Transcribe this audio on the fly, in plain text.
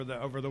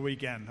over the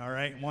weekend, all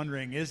right,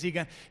 wondering, is he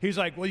going to, he's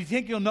like, well, you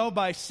think you'll know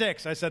by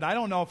 6? I said, I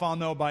don't know if I'll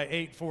know by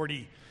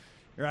 8:40,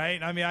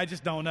 right? I mean, I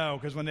just don't know,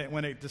 because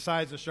when it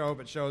decides to show up,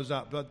 it shows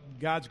up. But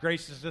God's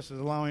graciousness is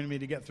allowing me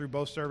to get through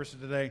both services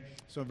today,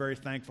 so I'm very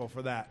thankful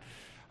for that.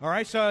 All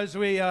right, so as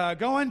we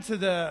go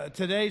into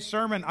today's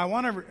sermon, I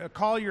want to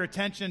call your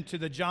attention to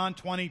the John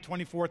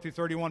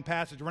 20:24-31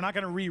 passage. We're not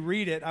going to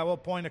reread it. I will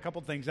point a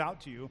couple things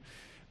out to you.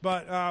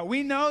 But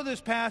we know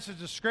this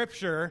passage of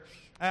Scripture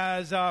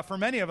as, for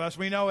many of us,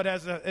 we know it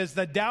as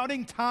the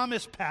Doubting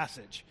Thomas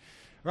passage,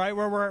 right?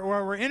 Where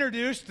we're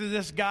introduced to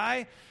this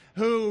guy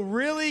who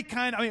really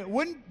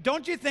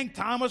don't you think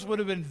Thomas would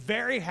have been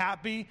very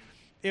happy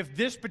if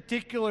this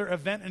particular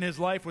event in his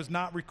life was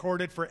not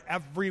recorded for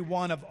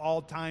everyone of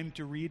all time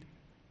to read?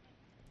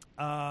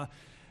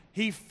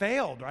 He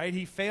failed, right?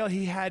 He failed.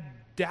 He had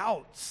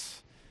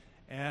doubts.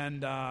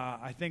 And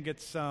I think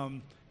it's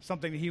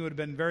something that he would have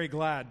been very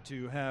glad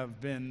to have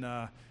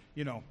been,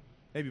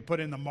 maybe put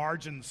in the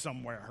margins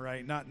somewhere,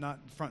 right? Not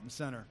front and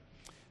center.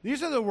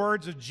 These are the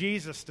words of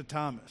Jesus to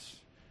Thomas.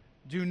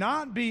 Do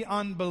not be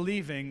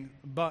unbelieving,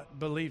 but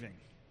believing.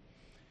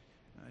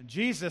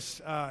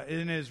 Jesus,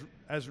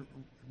 as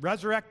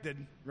resurrected,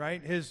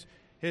 right? His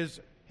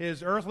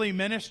earthly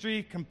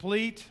ministry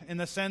complete in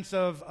the sense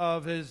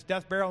of his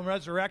death, burial, and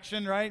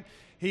resurrection, right?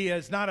 He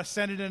has not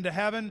ascended into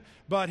heaven,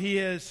 but he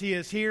is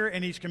here,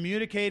 and he's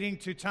communicating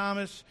to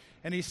Thomas,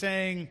 and he's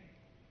saying,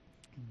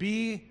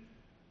 be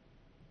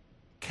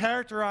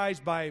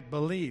characterized by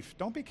belief.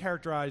 Don't be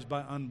characterized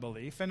by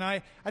unbelief. And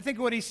I think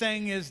what he's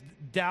saying is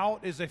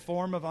doubt is a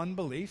form of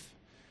unbelief.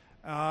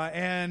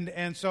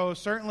 And so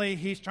certainly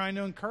he's trying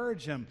to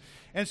encourage him.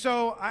 And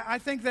so I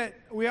think that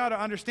we ought to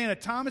understand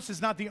that Thomas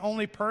is not the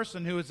only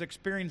person who has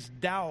experienced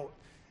doubt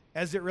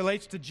as it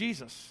relates to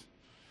Jesus.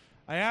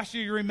 I ask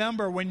you to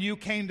remember when you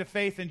came to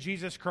faith in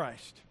Jesus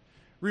Christ.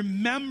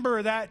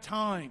 Remember that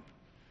time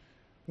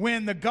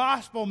when the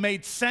gospel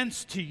made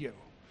sense to you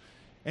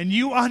and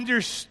you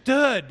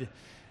understood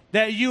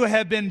that you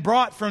have been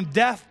brought from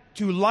death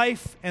to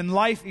life and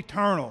life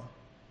eternal.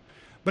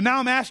 But now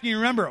I'm asking you to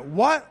remember,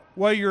 what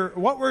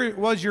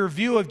was your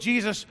view of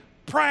Jesus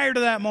prior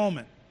to that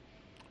moment?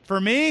 For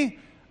me,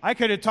 I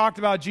could have talked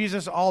about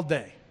Jesus all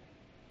day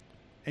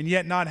and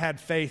yet not had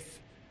faith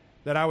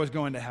that I was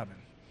going to heaven.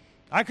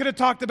 I could have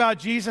talked about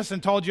Jesus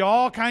and told you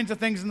all kinds of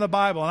things in the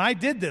Bible, and I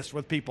did this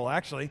with people,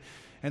 actually,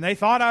 and they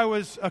thought I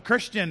was a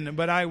Christian,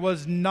 but I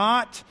was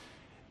not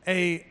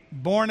a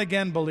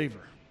born-again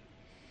believer.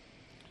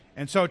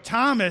 And so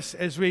Thomas,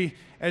 as we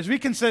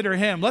consider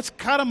him, let's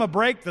cut him a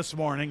break this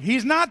morning.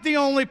 He's not the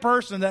only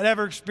person that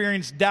ever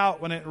experienced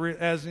doubt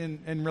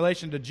in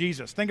relation to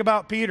Jesus. Think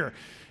about Peter.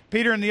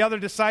 Peter and the other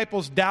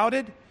disciples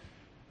doubted,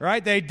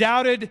 right? They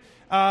doubted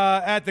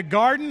at the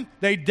garden.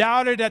 They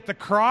doubted at the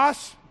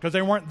cross because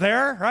they weren't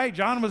there, right?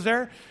 John was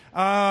there.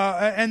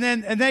 And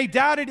they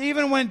doubted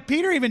even when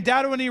Peter even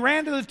doubted when he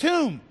ran to the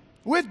tomb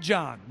with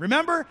John.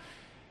 Remember?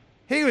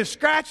 He was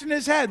scratching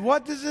his head.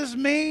 What does this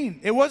mean?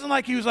 It wasn't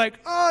like he was like,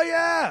 oh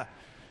yeah,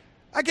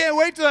 I can't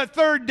wait till that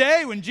third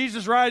day when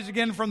Jesus rises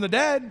again from the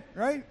dead,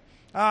 right?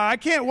 I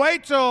can't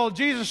wait till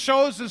Jesus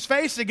shows his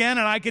face again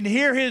and I can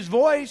hear his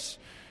voice.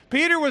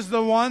 Peter was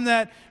the one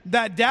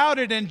that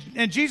doubted,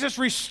 and Jesus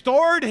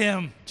restored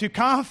him to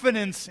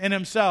confidence in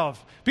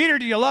himself. Peter,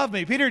 do you love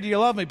me? Peter, do you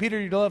love me? Peter,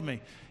 do you love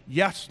me?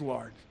 Yes,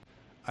 Lord,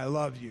 I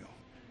love you.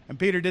 And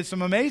Peter did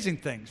some amazing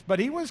things, but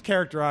he was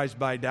characterized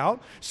by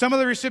doubt. Some of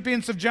the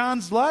recipients of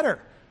John's letter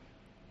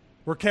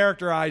were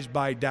characterized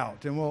by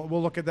doubt, and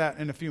we'll look at that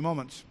in a few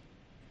moments.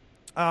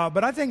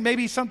 But I think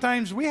maybe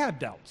sometimes we have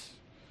doubts.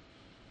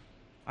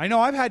 I know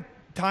I've had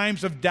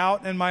times of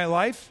doubt in my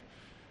life,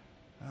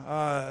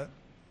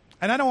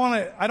 and I don't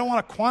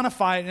want to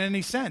quantify it in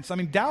any sense. I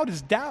mean, doubt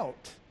is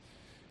doubt.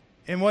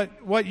 And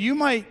what you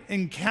might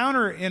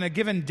encounter in a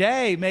given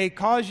day may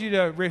cause you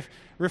to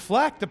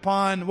reflect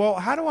upon, well,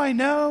 how do I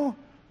know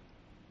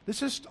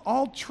this is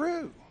all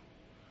true?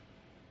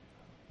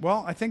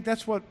 Well, I think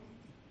that's what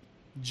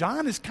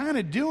John is kind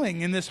of doing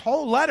in this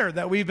whole letter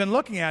that we've been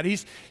looking at.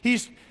 He's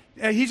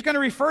going to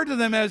refer to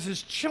them as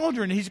his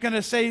children. He's going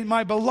to say,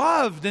 my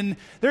beloved. And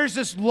there's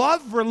this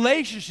love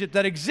relationship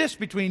that exists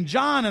between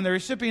John and the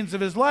recipients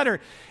of his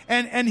letter.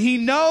 And he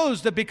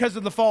knows that because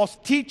of the false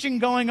teaching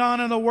going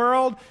on in the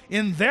world,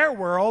 in their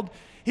world,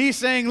 he's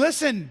saying,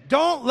 listen,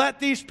 don't let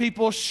these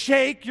people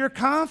shake your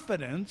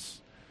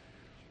confidence.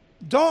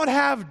 Don't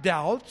have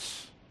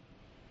doubts,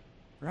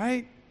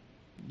 right?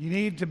 You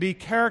need to be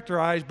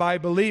characterized by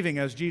believing,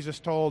 as Jesus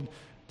told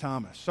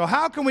Thomas. So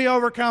how can we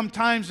overcome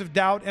times of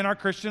doubt in our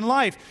Christian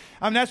life?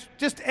 That's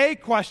just a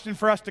question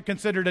for us to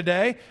consider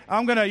today.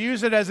 I'm going to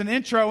use it as an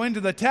intro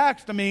into the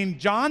text.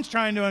 John's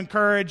trying to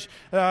encourage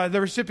the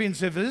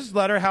recipients of his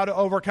letter how to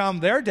overcome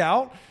their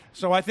doubt.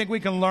 So I think we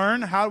can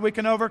learn how we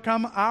can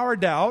overcome our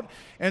doubt.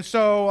 And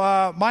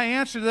so my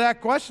answer to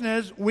that question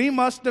is we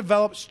must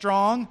develop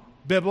strong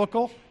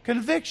biblical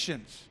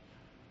convictions.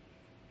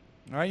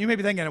 All right, you may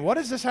be thinking, what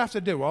does this have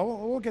to do? Well,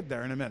 we'll get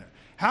there in a minute.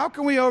 How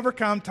can we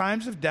overcome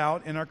times of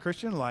doubt in our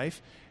Christian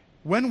life?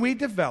 when we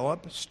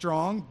develop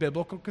strong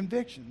biblical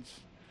convictions.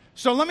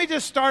 So let me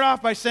just start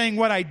off by saying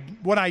what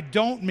I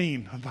don't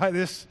mean by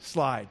this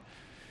slide.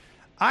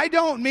 I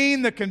don't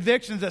mean the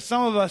convictions that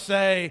some of us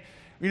say,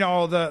 you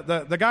know,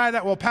 the guy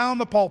that will pound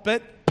the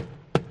pulpit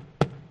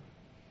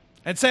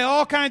and say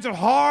all kinds of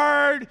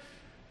hard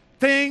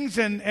things,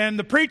 and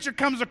the preacher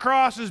comes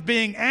across as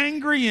being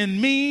angry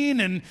and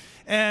mean,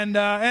 and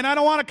I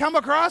don't want to come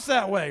across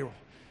that way.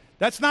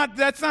 That's not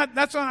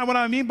what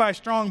I mean by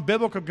strong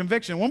biblical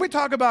conviction. When we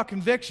talk about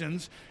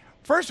convictions,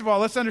 first of all,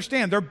 let's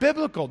understand they're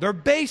biblical. They're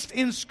based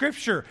in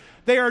Scripture.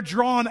 They are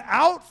drawn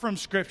out from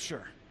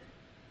Scripture.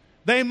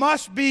 They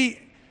must be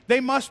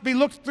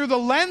looked through the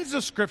lens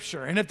of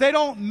Scripture. And if they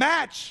don't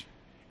match,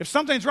 if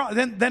something's wrong,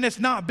 then it's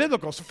not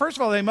biblical. So first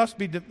of all, they must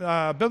be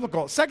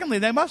biblical. Secondly,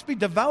 they must be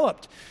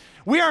developed.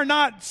 We are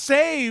not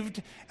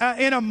saved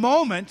in a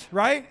moment,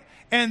 right?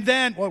 And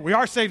then, well, we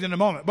are saved in a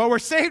moment, but we're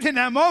saved in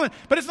that moment.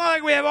 But it's not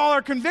like we have all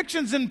our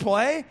convictions in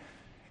play.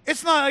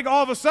 It's not like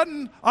all of a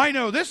sudden, I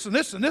know this and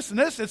this and this and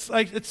this. It's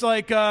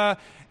like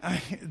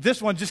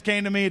this one just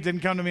came to me. It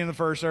didn't come to me in the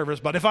first service.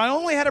 But if I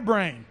only had a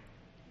brain,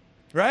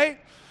 right?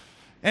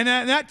 And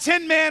that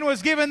Tin Man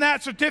was given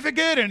that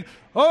certificate, and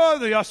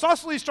the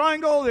isosceles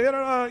triangle,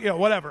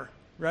 whatever,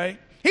 right?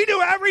 He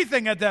knew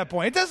everything at that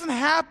point. It doesn't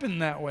happen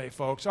that way,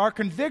 folks. Our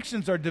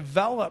convictions are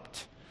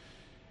developed,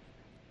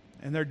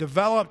 and they're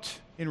developed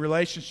in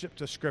relationship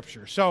to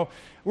Scripture. So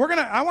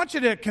I want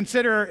you to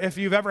consider if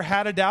you've ever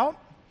had a doubt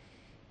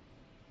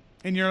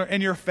in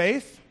your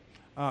faith.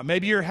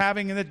 Maybe you're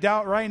having the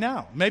doubt right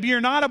now. Maybe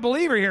you're not a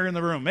believer here in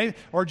the room,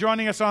 or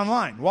joining us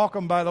online.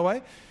 Welcome, by the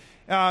way.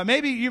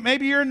 Maybe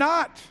you're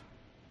not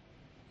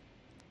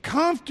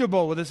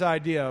comfortable with this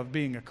idea of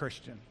being a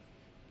Christian.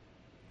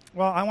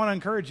 Well, I want to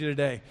encourage you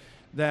today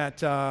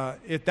that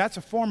if that's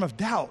a form of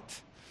doubt,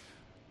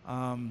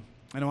 and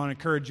I want to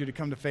encourage you to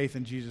come to faith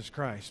in Jesus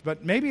Christ.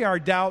 But maybe our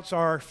doubts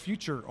are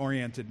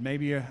future-oriented.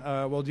 Maybe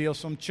we'll deal with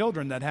some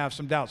children that have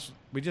some doubts.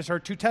 We just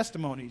heard 2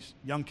 testimonies.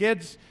 Young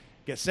kids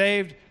get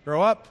saved,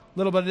 grow up, a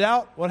little bit of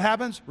doubt. What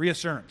happens?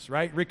 Reassurance,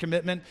 right?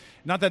 Recommitment.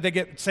 Not that they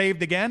get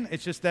saved again.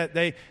 It's just that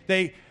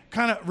they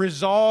kind of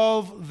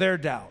resolve their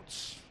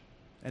doubts.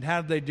 And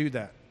how do they do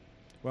that?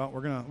 Well,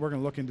 we're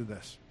gonna look into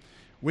this.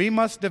 We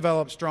must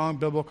develop strong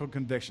biblical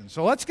convictions.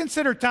 So let's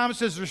consider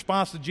Thomas's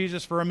response to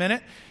Jesus for a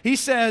minute. He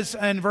says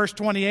in verse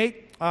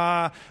 28,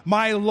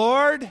 my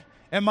Lord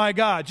and my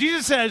God.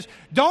 Jesus says,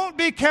 don't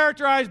be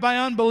characterized by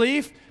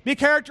unbelief, be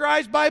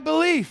characterized by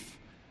belief.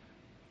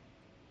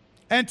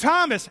 And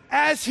Thomas,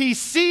 as he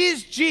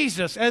sees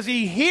Jesus, as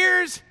he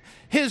hears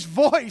his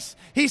voice,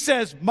 he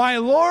says, my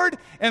Lord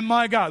and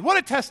my God. What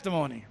a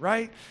testimony,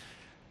 right?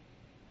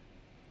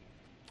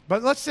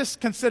 But let's just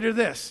consider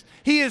this.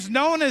 He is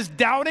known as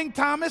Doubting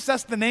Thomas.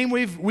 That's the name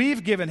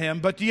we've given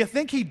him. But do you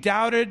think he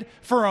doubted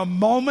for a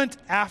moment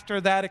after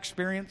that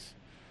experience?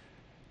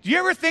 Do you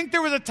ever think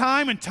there was a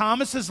time in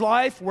Thomas's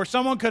life where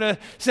someone could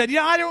have said,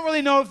 I don't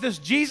really know if this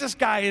Jesus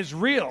guy is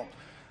real?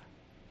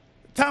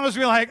 Thomas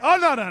would be like, oh,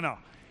 no.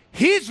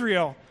 He's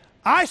real.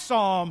 I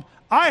saw him.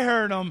 I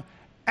heard him.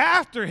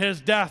 After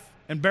his death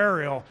and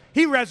burial,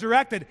 he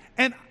resurrected.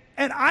 And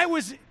I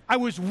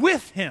was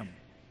with him,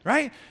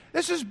 right?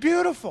 This is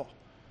beautiful.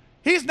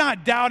 He's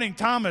not doubting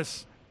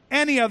Thomas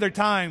any other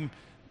time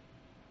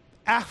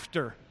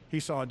after he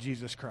saw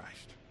Jesus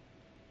Christ.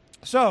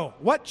 So,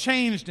 what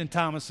changed in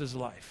Thomas's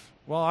life?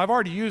 Well, I've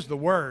already used the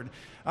word.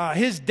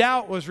 His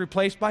doubt was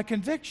replaced by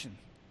conviction.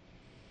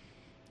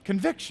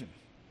 Conviction.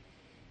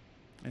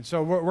 And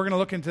so we're going to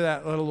look into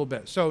that a little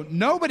bit. So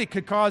nobody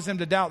could cause him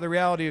to doubt the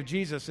reality of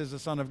Jesus as the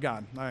Son of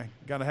God. I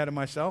got ahead of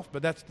myself,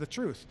 but that's the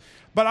truth.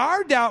 But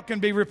our doubt can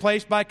be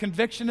replaced by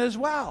conviction as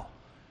well.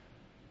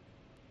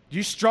 Do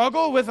you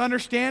struggle with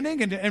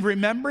understanding and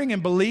remembering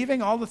and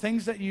believing all the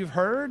things that you've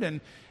heard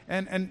and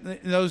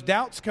those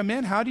doubts come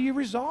in? How do you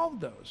resolve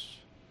those?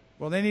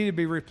 Well, they need to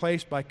be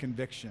replaced by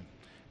conviction.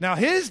 Now,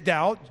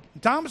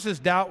 Thomas's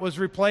doubt was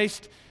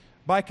replaced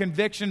by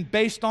conviction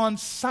based on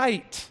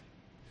sight.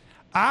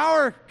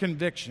 Our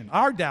conviction,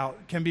 our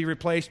doubt can be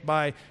replaced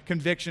by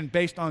conviction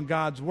based on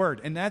God's word.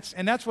 And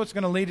that's what's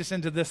going to lead us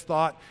into this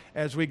thought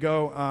as we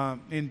go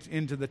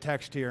into the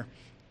text here.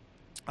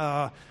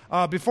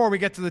 Before we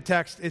get to the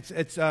text,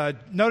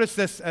 notice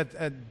this.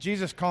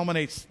 Jesus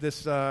culminates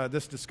this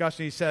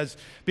discussion. He says,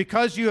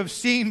 because you have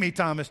seen me,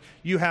 Thomas,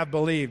 you have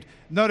believed.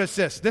 Notice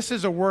this. This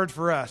is a word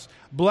for us.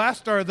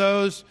 Blessed are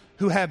those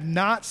who have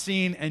not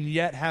seen and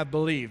yet have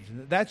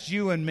believed. That's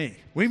you and me.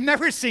 We've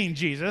never seen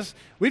Jesus.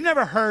 We've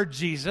never heard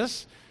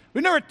Jesus.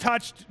 We've never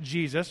touched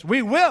Jesus.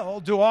 We will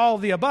do all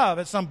the above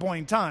at some point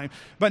in time,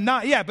 but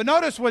not yet. But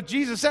notice what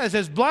Jesus says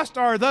is, blessed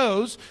are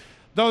those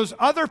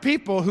other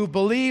people who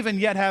believe and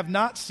yet have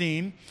not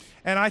seen.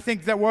 And I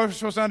think that what we're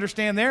supposed to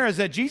understand there is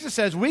that Jesus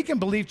says we can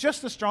believe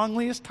just as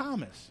strongly as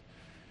Thomas.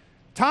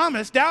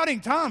 Doubting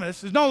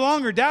Thomas, is no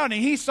longer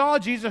doubting. He saw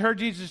Jesus, heard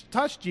Jesus,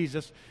 touched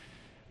Jesus.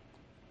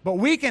 But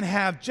we can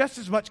have just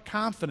as much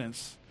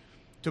confidence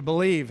to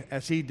believe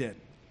as he did.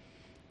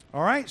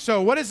 All right?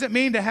 So what does it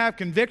mean to have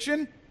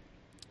conviction?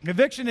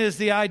 Conviction is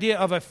the idea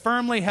of a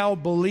firmly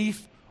held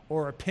belief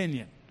or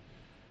opinion.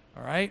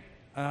 All right?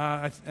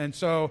 And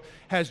so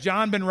has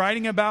John been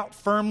writing about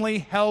firmly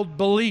held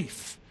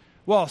belief?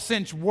 Well,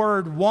 since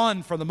word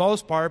 1 for the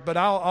most part, but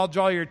I'll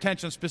draw your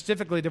attention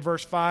specifically to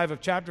verse 5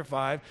 of chapter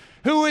 5.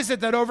 Who is it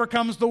that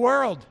overcomes the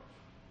world?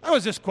 That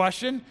was this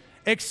question.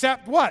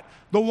 Except what?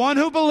 The one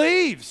who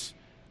believes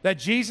that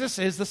Jesus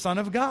is the Son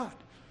of God.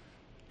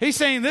 He's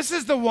saying this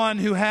is the one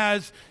who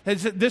has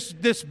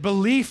this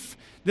belief.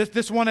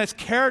 This one is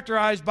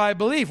characterized by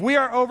belief. We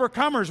are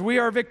overcomers. We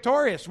are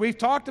victorious. We've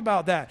talked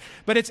about that.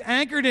 But it's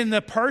anchored in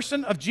the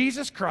person of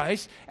Jesus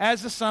Christ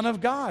as the Son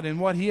of God and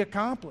what he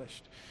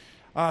accomplished.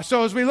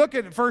 So as we look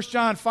at 1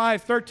 John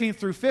 5, 13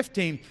 through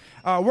 15,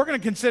 we're going to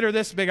consider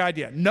this big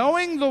idea.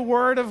 Knowing the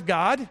Word of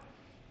God,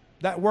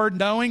 that word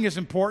knowing is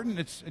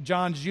important.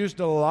 John's used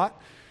it a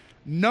lot.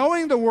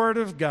 Knowing the Word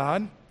of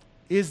God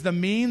is the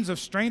means of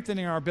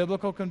strengthening our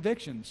biblical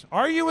convictions.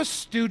 Are you a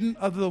student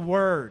of the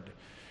Word?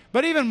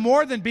 But even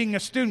more than being a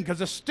student, because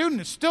a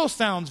student still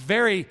sounds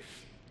very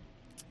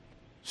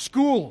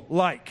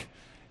school-like.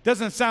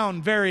 Doesn't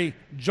sound very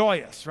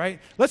joyous, right?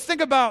 Let's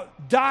think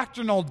about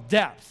doctrinal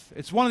depth.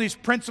 It's one of these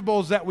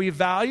principles that we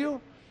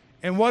value.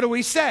 And what do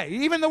we say?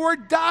 Even the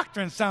word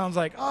doctrine sounds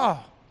like,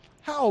 oh,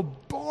 how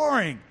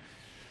boring.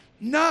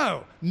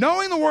 No.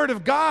 Knowing the Word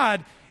of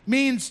God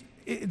means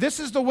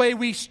this is the way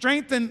we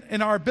strengthen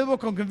in our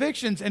biblical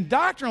convictions. And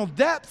doctrinal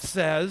depth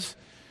says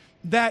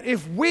that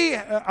if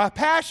a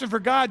passion for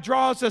God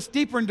draws us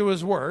deeper into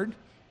His Word,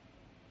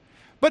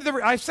 but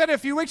I said it a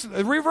few weeks ago,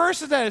 the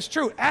reverse of that is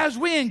true. As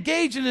we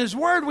engage in His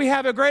Word, we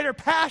have a greater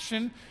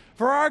passion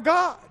for our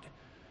God.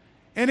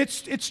 And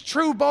it's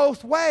true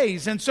both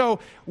ways. And so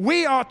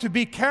we ought to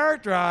be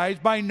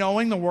characterized by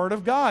knowing the Word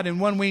of God.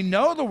 And when we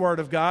know the Word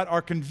of God,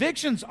 our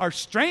convictions are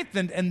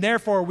strengthened, and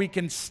therefore we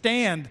can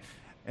stand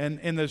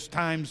in those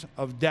times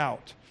of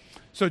doubt.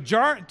 So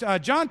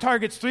John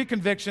targets 3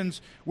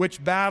 convictions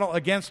which battle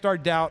against our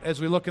doubt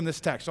as we look in this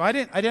text. So I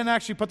didn't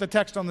actually put the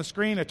text on the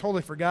screen. I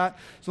totally forgot.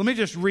 So let me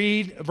just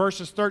read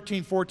verses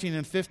 13, 14,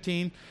 and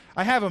 15.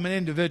 I have them in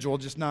individual,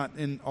 just not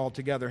in all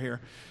together here.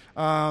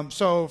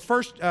 So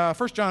 1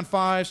 John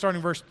 5,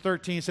 starting verse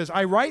 13, says,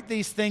 I write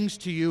these things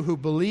to you who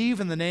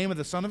believe in the name of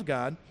the Son of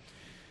God,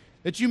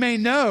 that you may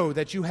know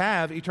that you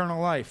have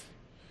eternal life.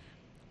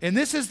 And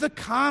this is the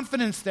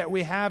confidence that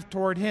we have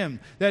toward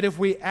Him, that if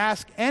we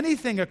ask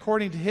anything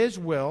according to His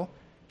will,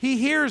 He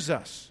hears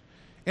us.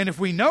 And if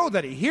we know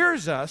that He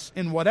hears us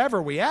in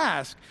whatever we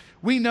ask,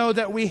 we know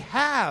that we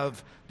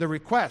have the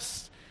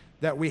requests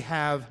that we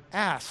have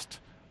asked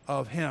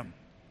of Him.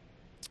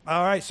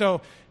 All right, so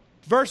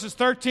verses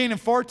 13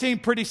 and 14,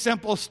 pretty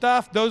simple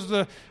stuff. Those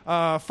are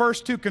the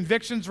first 2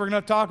 convictions we're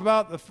going to talk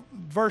about.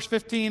 Verse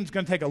 15 is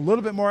going to take a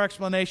little bit more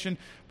explanation,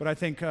 but I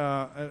think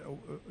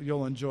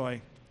you'll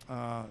enjoy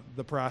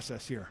the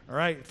process here. All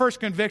right. First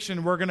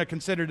conviction we're going to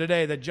consider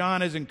today, that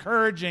John is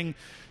encouraging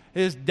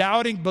his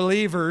doubting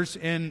believers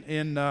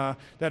that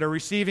are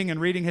receiving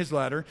and reading his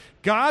letter.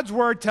 God's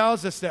Word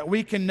tells us that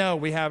we can know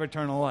we have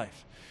eternal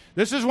life.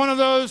 This is one of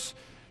those.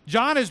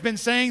 John has been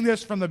saying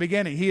this from the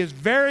beginning. He is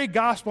very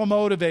gospel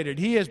motivated.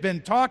 He has been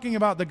talking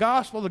about the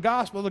gospel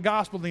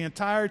the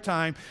entire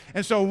time.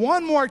 And so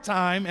one more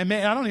time, and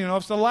I don't even know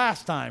if it's the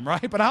last time,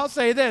 right? But I'll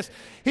say this.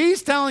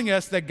 He's telling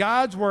us that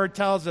God's Word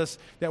tells us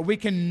that we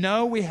can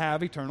know we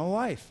have eternal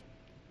life.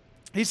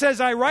 He says,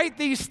 I write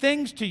these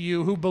things to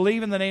you who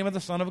believe in the name of the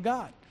Son of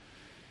God.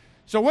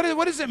 So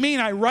what does it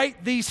mean, I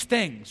write these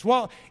things?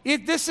 Well, I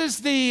think this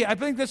is the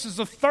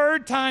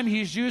 3rd time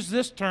he's used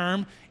this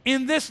term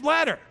in this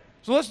letter.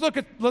 So let's look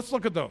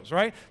at those,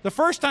 right? The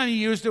first time he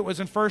used it was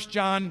in 1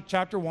 John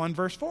chapter 1,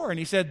 verse 4, and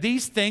he said,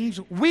 these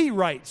things we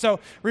write. So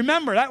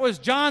remember, that was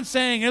John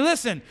saying, hey,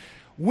 listen,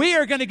 we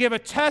are going to give a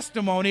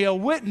testimony, a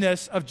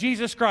witness of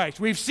Jesus Christ.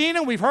 We've seen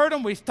Him, we've heard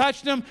Him, we've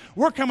touched Him.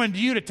 We're coming to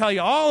you to tell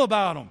you all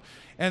about Him.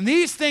 And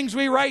these things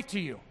we write to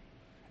you.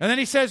 And then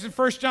he says in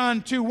 1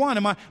 John 2:1,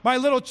 and my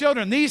little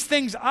children, these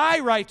things I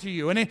write to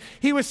you. And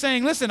he was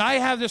saying, listen, I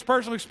have this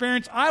personal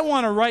experience. I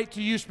want to write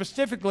to you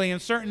specifically in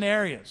certain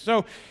areas.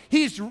 So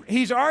he's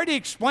already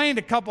explained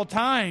a couple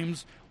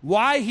times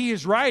why he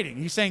is writing.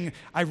 He's saying,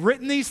 I've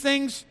written these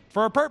things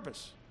for a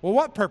purpose. Well,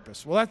 what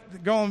purpose? Well,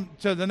 going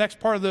to the next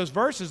part of those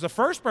verses, the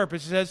first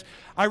purpose, he says,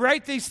 I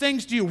write these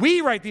things to you,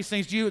 we write these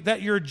things to you,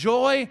 that your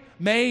joy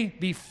may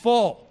be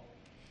full.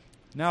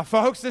 Now,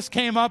 folks, this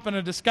came up in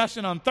a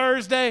discussion on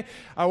Thursday.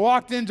 I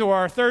walked into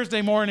our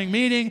Thursday morning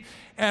meeting,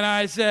 and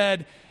I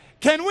said,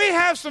 can we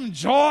have some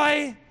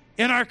joy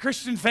in our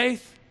Christian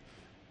faith?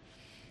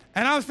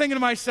 And I was thinking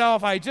to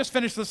myself, I just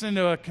finished listening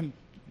to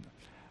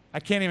I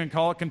can't even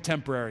call it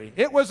contemporary.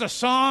 It was a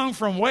song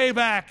from way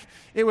back.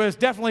 It was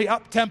definitely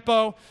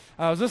up-tempo.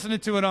 I was listening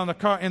to it in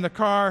the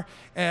car,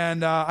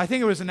 and I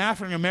think it was an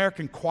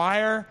African-American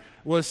choir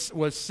was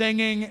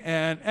singing,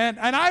 and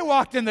I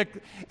walked in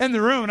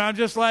the room, and I'm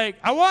just like,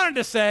 I wanted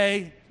to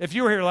say, if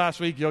you were here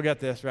last week, you'll get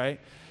this, right?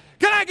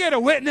 Can I get a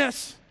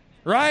witness,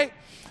 right?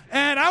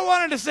 And I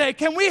wanted to say,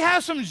 can we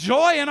have some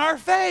joy in our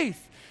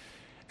faith?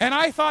 And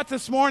I thought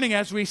this morning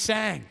as we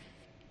sang,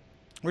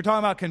 we're talking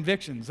about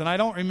convictions. And I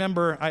don't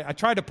remember, I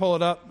tried to pull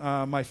it up.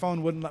 My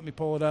phone wouldn't let me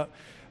pull it up.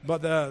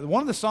 But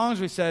one of the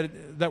songs we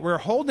said that we're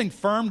holding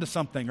firm to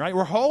something, right?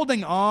 We're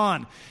holding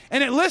on.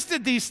 And it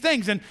listed these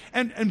things.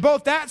 And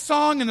both that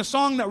song and the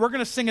song that we're going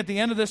to sing at the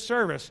end of this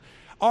service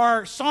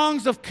are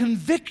songs of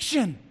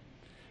conviction,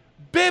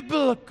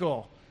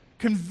 biblical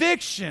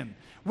conviction,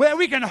 where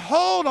we can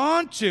hold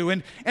on to.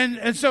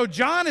 And so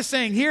John is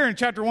saying here in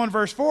chapter 1,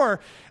 verse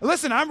 4,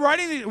 listen,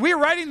 we're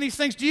writing these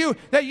things to you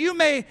that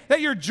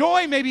your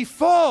joy may be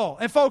full.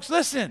 And folks,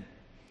 listen,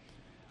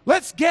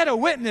 let's get a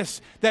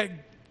witness that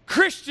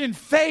Christian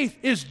faith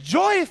is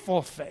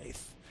joyful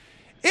faith.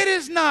 It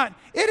is not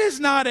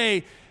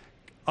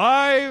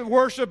I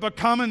worship a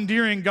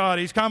commandeering God.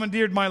 He's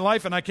commandeered my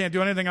life and I can't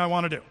do anything I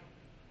want to do.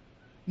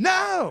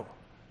 No.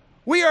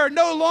 We are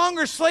no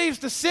longer slaves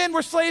to sin.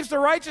 We're slaves to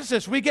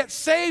righteousness. We get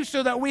saved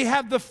so that we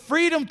have the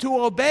freedom to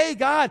obey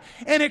God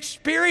and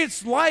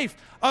experience life,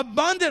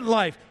 abundant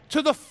life,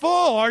 to the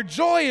full. Our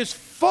joy is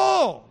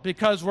full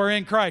because we're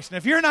in Christ. And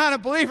if you're not a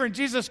believer in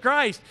Jesus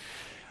Christ,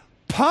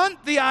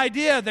 punt the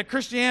idea that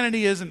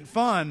Christianity isn't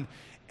fun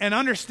and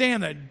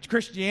understand that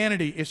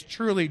Christianity is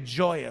truly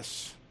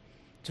joyous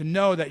to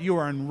know that you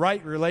are in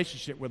right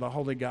relationship with a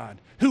holy God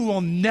who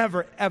will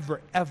never,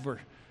 ever,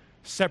 ever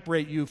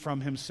separate you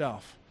from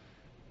himself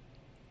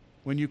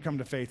when you come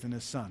to faith in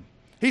his Son.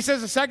 He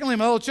says, secondly,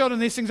 my little children,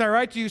 these things I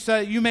write to you so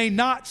that you may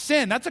not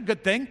sin. That's a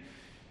good thing.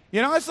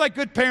 You know, it's like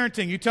good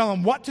parenting. You tell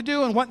them what to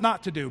do and what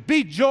not to do.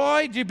 Be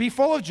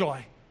full of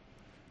joy,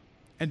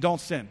 and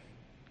don't sin.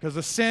 Because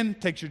the sin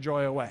takes your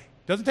joy away.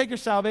 It doesn't take your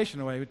salvation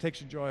away, it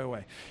takes your joy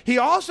away. He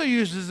also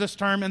uses this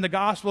term in the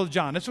Gospel of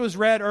John. This was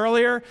read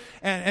earlier,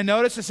 and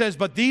notice it says,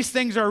 but these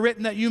things are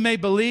written that you may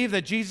believe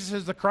that Jesus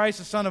is the Christ,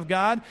 the Son of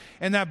God,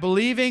 and that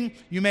believing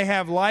you may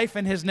have life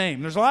in his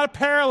name. There's a lot of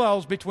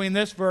parallels between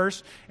this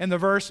verse and the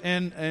verse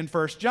in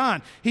 1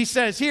 John. He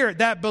says here,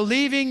 that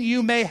believing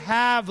you may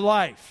have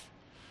life.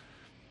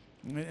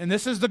 And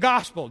this is the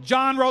gospel.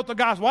 John wrote the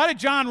gospel. Why did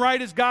John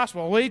write his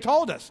gospel? Well, he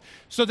told us,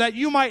 so that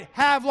you might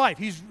have life.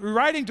 He's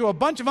writing to a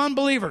bunch of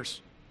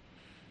unbelievers.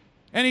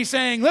 And he's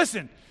saying,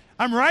 listen,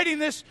 I'm writing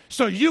this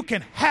so you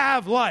can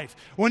have life.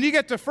 When you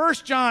get to 1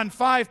 John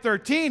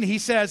 5:13, he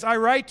says, I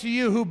write to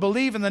you who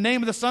believe in the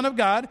name of the Son of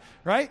God,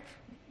 right?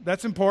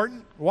 That's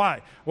important. Why?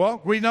 Well,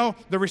 we know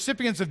the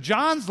recipients of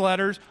John's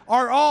letters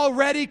are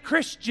already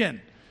Christian.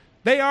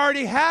 They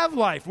already have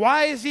life.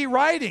 Why is he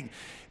writing?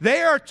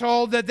 They are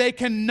told that they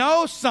can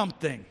know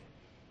something,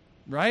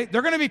 right?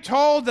 They're going to be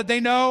told that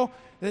they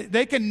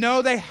can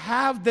know they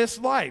have this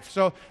life.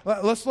 So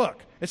let's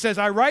look. It says,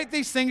 I write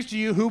these things to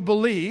you who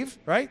believe,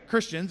 right?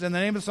 Christians, in the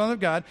name of the Son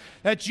of God,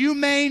 that you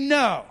may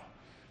know.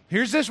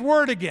 Here's this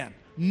word again,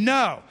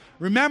 know.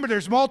 Remember,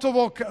 there's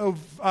multiple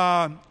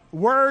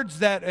words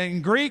that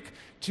in Greek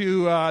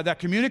that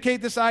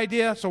communicate this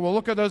idea. So we'll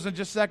look at those in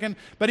just a second.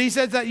 But he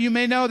says that you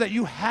may know that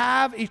you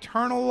have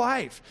eternal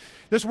life.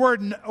 This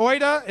word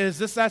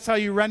oida that's how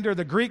you render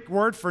the Greek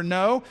word for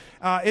know.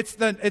 It's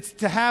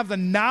to have the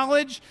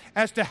knowledge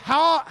as to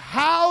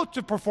how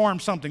to perform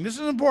something. This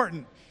is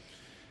important.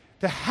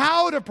 To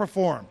how to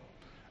perform,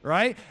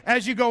 right?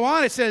 As you go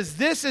on, it says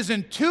this is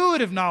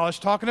intuitive knowledge,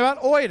 talking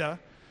about oida,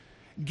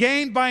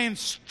 gained by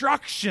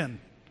instruction,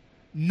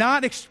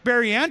 not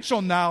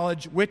experiential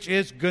knowledge, which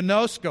is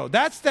gnosko.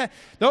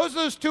 Those are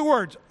those two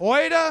words,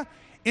 oida,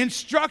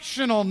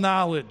 instructional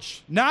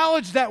knowledge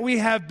that we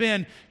have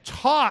been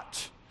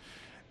taught.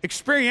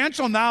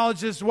 Experiential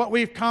knowledge is what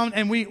we've come,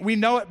 and we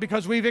know it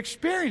because we've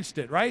experienced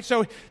it, right?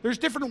 So there's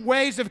different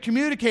ways of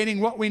communicating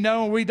what we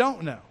know and we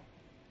don't know.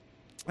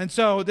 And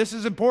so this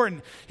is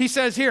important. He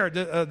says here,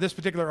 this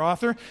particular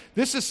author,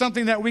 this is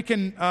something that we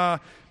can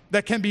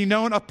that can be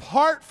known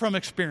apart from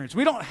experience.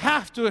 We don't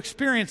have to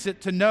experience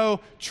it to know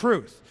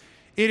truth.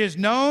 It is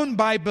known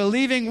by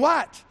believing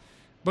what?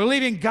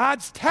 Believing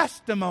God's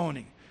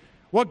testimony.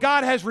 What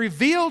God has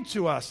revealed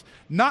to us,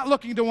 not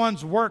looking to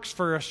one's works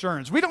for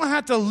assurance. We don't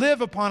have to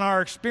live upon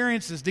our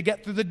experiences to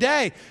get through the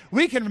day.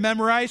 We can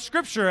memorize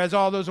Scripture, as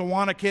all those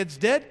Awana kids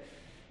did,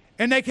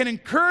 and they can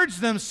encourage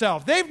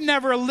themselves. They've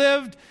never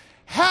lived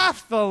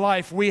half the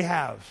life we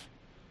have.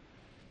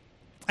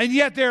 And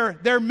yet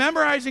they're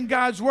memorizing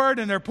God's Word,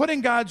 and they're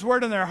putting God's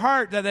Word in their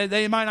heart that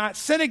they might not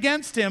sin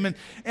against Him.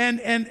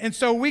 And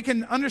so we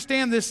can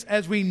understand this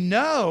as we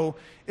know,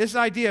 this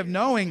idea of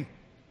knowing.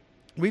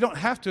 We don't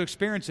have to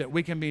experience it.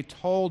 We can be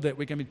told it.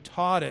 We can be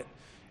taught it.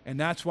 And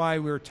that's why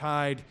we're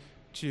tied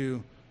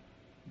to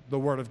the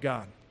Word of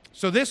God.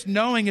 So this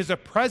knowing is a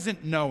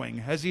present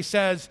knowing. As he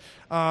says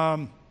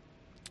in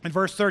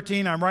verse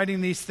 13, I'm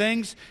writing these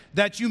things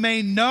that you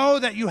may know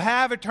that you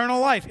have eternal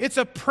life. It's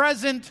a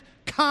present,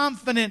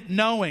 confident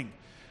knowing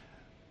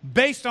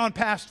based on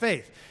past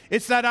faith.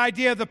 It's that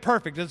idea of the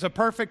perfect. It's a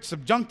perfect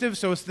subjunctive,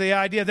 so it's the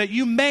idea that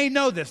you may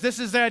know this. This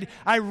is that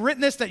I've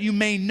written this that you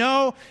may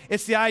know.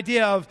 It's the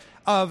idea of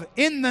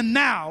in the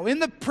now, in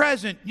the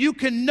present, you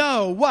can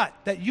know what?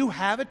 That you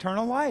have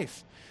eternal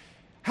life.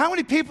 How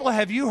many people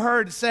have you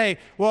heard say,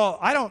 well,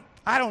 I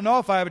don't know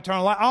if I have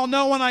eternal life. I'll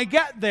know when I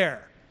get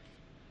there.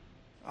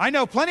 I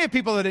know plenty of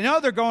people that know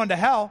they're going to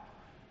hell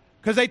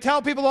because they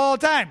tell people all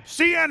the time,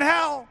 see you in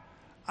hell.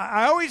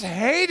 I always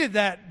hated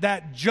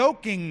that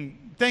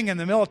joking thing in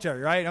the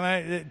military, right?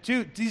 I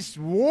mean, these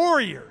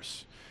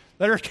warriors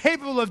that are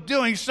capable of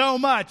doing so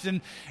much,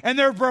 and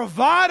their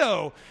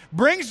bravado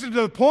brings them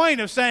to the point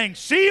of saying,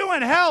 see you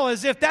in hell,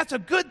 as if that's a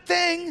good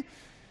thing,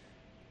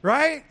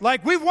 right?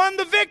 Like we've won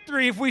the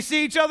victory if we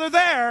see each other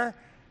there.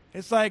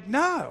 It's like,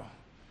 no.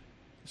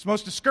 It's the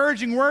most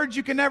discouraging words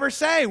you can ever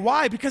say.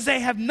 Why? Because they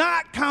have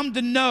not come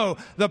to know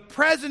the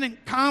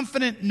present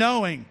confident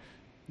knowing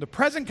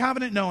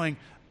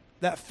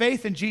that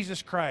faith in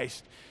Jesus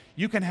Christ,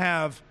 you can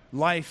have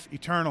life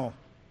eternal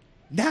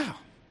now.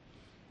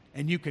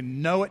 And you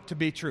can know it to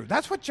be true.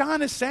 That's what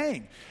John is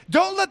saying.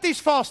 Don't let these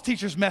false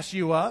teachers mess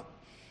you up.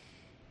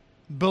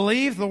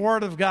 Believe the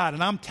word of God.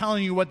 And I'm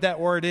telling you what that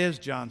word is,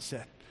 John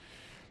said.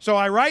 So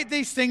I write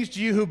these things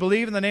to you who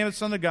believe in the name of the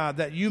Son of God,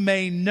 that you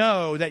may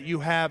know that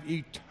you have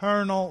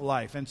eternal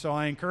life. And so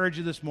I encourage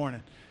you this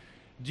morning.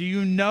 Do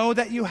you know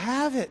that you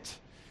have it?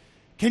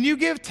 Can you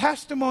give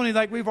testimony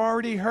like we've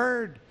already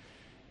heard?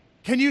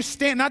 Can you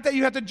stand, not that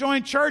you have to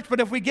join church, but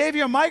if we gave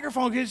you a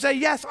microphone, can you say,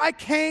 yes, I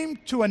came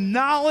to a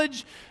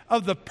knowledge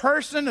of the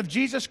person of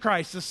Jesus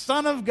Christ, the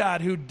Son of God,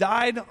 who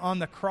died on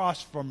the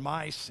cross for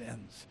my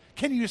sins?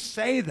 Can you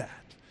say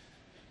that?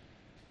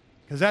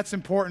 Because that's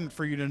important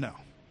for you to know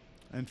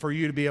and for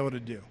you to be able to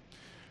do.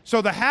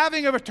 So the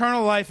having of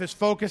eternal life is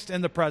focused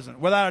in the present.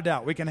 Without a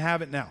doubt, we can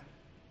have it now.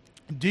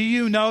 Do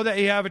you know that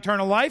you have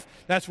eternal life?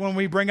 That's when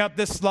we bring up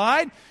this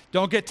slide.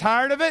 Don't get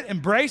tired of it.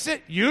 Embrace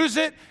it. Use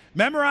it.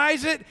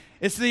 Memorize it.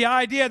 It's the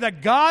idea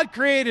that God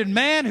created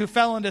man who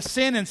fell into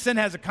sin, and sin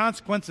has a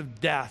consequence of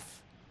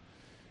death.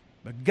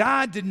 But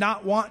God did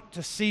not want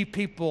to see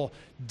people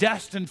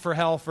destined for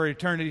hell for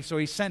eternity, so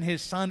he sent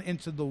his Son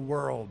into the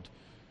world,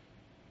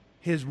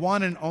 his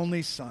one and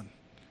only Son,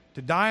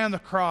 to die on the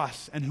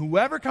cross, and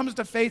whoever comes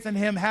to faith in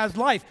him has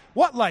life.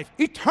 What life?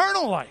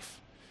 Eternal life.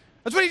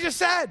 That's what he just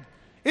said.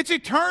 It's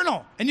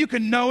eternal, and you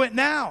can know it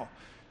now.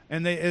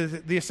 And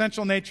the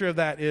essential nature of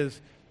that is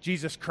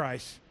Jesus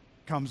Christ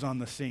comes on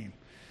the scene.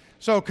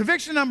 So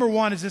conviction number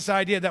one is this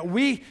idea that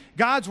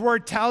God's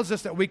word tells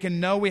us that we can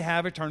know we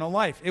have eternal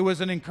life. It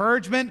was an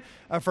encouragement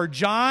for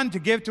John to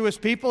give to his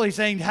people. He's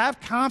saying, have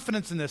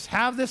confidence in this.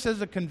 Have this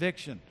as a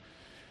conviction.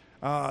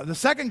 The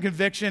second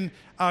conviction,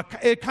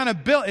 it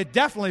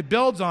definitely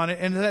builds on it,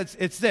 and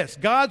it's this.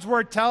 God's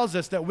word tells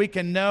us that we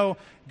can know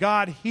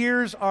God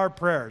hears our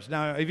prayers.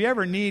 Now, if you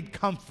ever need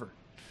comfort,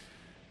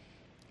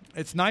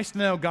 it's nice to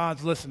know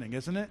God's listening,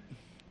 isn't it?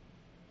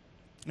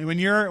 And when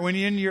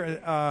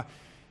you're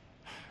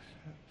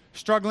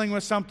struggling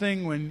with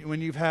something,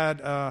 when you've had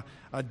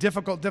a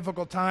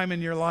difficult time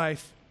in your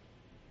life,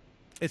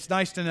 it's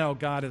nice to know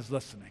God is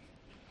listening.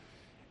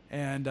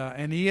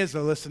 And he is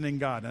a listening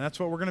God. And that's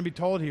what we're going to be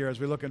told here as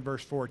we look at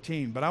verse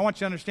 14. But I want you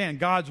to understand,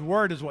 God's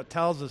word is what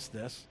tells us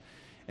this.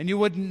 And you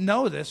wouldn't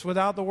know this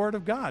without the word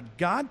of God.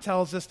 God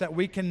tells us that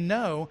we can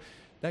know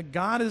that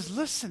God is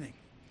listening.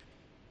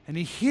 And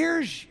he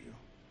hears you.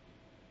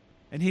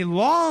 And he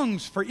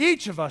longs for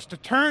each of us to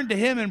turn to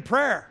him in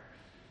prayer.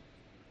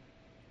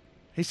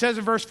 He says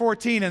in verse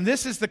 14, and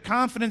this is the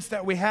confidence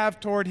that we have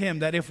toward him,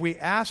 that if we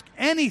ask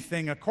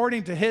anything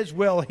according to his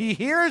will, he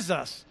hears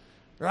us.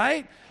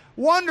 Right?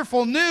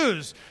 Wonderful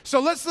news. So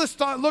let's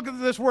look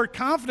at this word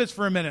confidence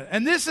for a minute.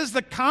 And this is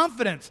the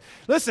confidence.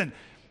 Listen,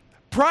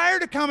 prior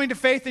to coming to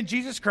faith in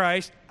Jesus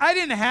Christ, I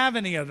didn't have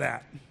any of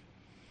that.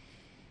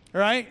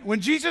 Right?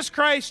 When Jesus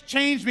Christ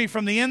changed me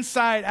from the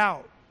inside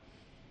out,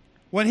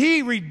 when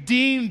he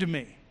redeemed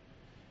me,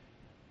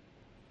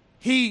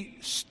 he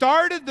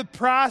started the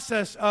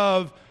process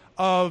of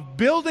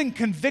building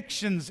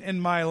convictions in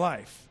my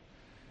life.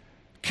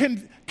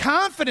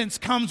 Confidence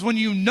comes when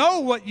you know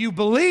what you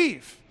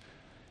believe.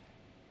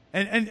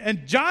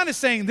 And John is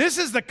saying this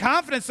is the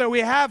confidence that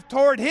we have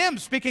toward him,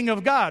 speaking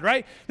of God,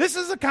 right? This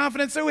is the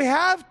confidence that we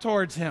have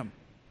towards him.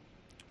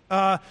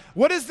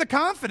 What is the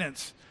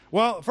confidence?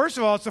 Well, first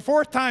of all, it's the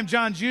fourth time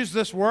John's used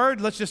this word.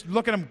 Let's just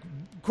look at them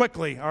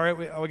quickly. All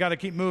right, we got to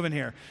keep moving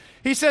here.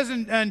 He says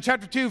in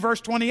chapter 2,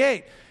 verse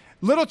 28,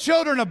 little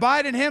children,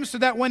 abide in him so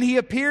that when he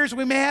appears,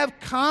 we may have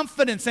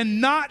confidence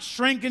and not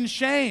shrink in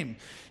shame.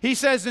 He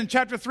says in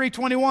chapter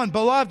 3:21,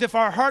 beloved, if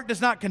our heart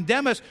does not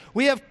condemn us,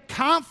 we have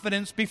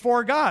confidence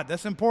before God.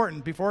 That's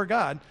important, before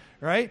God,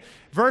 right?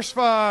 Verse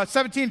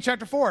 17,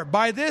 chapter 4,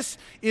 by this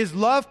is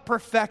love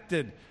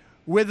perfected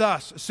with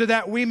us, so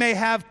that we may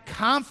have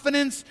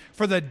confidence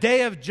for the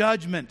day of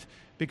judgment.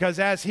 Because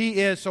as he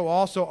is, so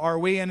also are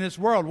we in this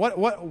world.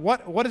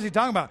 What is he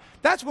talking about?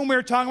 That's when we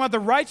were talking about the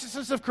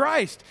righteousness of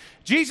Christ.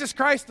 Jesus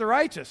Christ the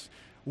righteous.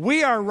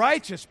 We are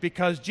righteous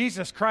because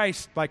Jesus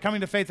Christ, by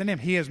coming to faith in him,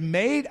 he has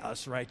made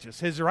us righteous.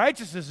 His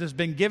righteousness has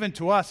been given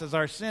to us as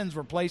our sins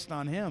were placed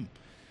on him.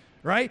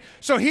 Right?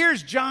 So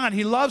here's John.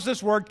 He loves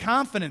this word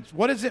confidence.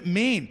 What does it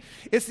mean?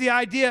 It's the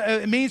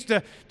idea, it means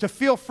to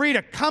feel free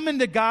to come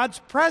into God's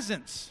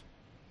presence.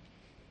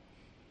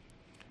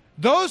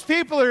 Those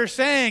people that are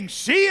saying,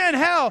 see you in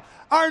hell,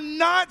 are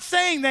not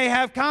saying they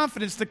have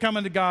confidence to come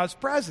into God's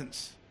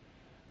presence.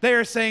 They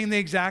are saying the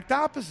exact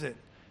opposite.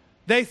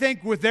 They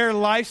think with their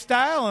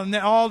lifestyle and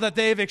all that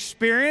they've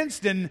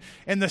experienced and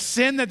the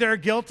sin that they're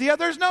guilty of,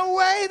 there's no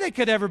way they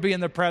could ever be in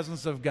the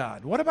presence of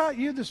God. What about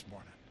you this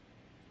morning?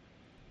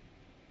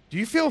 Do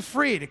you feel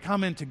free to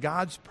come into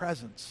God's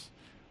presence?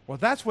 Well,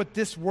 that's what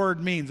this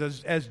word means.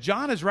 As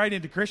John is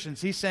writing to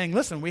Christians, he's saying,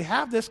 listen, we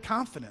have this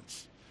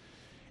confidence.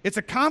 It's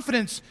a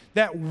confidence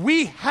that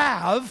we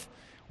have,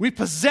 we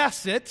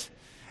possess it,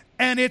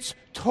 and it's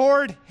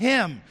toward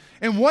Him.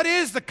 And what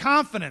is the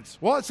confidence?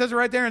 Well, it says it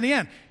right there in the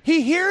end.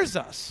 He hears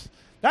us.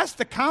 That's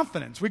the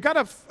confidence. We've got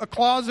a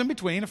clause in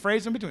between, a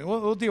phrase in between.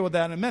 We'll deal with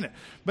that in a minute.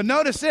 But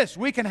notice this.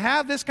 We can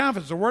have this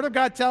confidence. The Word of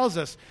God tells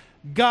us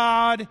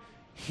God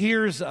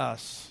hears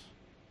us.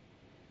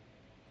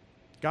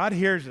 God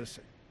hears us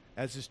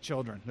as His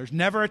children. There's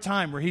never a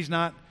time where He's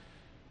not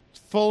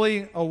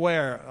fully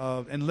aware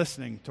of and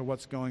listening to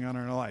what's going on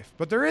in our life.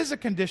 But there is a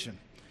condition.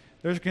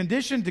 There's a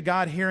condition to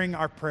God hearing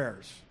our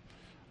prayers.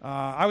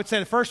 I would say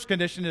the first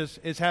condition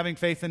is having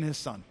faith in His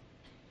Son.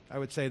 I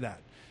would say that.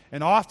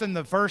 And often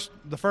the first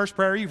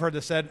prayer, you've heard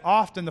this said,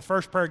 often the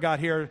first prayer God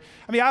hears,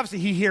 I mean, obviously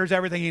He hears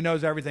everything, He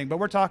knows everything, but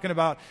we're talking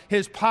about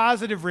His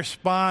positive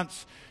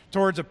response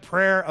towards a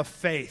prayer of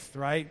faith,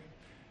 right?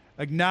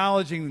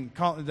 Acknowledging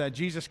that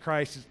Jesus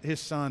Christ,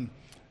 His Son,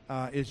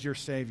 is your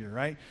Savior,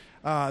 right?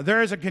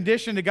 There is a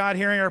condition to God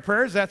hearing our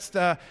prayers. That's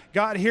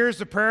God hears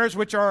the prayers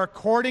which are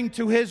according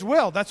to His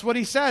will. That's what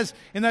He says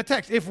in that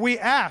text. If we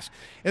ask,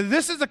 and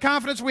this is the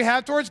confidence we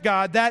have towards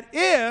God, that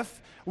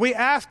if we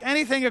ask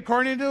anything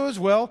according to His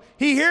will,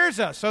 He hears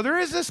us. So there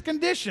is this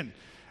condition.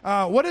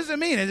 What does it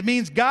mean? It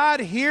means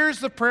God hears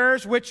the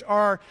prayers which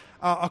are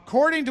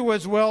according to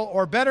His will,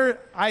 or better,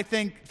 I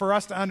think, for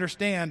us to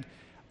understand,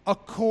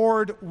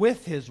 accord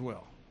with His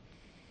will.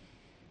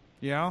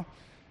 You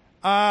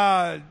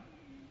know?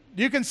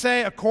 You can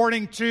say,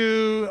 according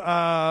to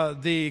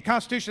the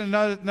Constitution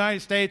of the United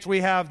States,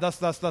 we have thus,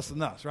 thus, thus,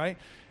 and thus, right?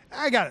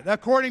 I got it.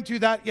 According to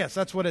that, yes,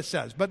 that's what it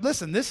says. But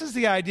listen, this is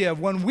the idea of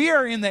when we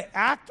are in the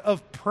act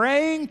of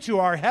praying to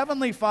our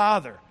Heavenly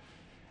Father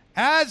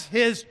as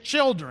His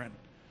children,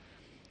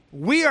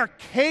 we are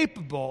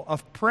capable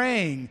of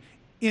praying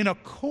in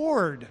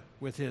accord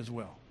with His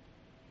will.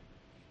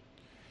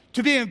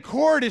 To be in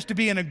accord is to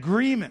be in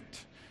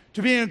agreement.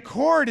 To be in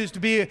accord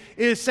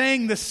is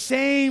saying the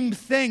same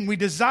thing. We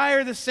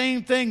desire the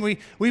same thing.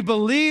 We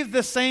believe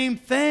the same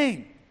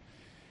thing.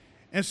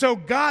 And so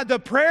God, the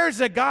prayers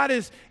that God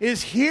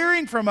is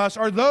hearing from us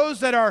are those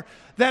that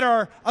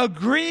are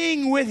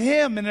agreeing with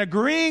Him and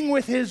agreeing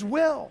with His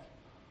will.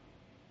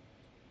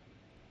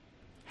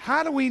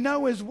 How do we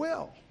know His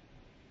will?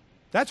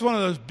 That's one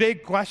of those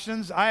big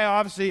questions. I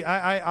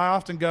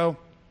often go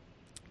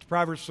to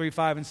Proverbs 3,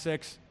 5, and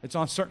 6. It's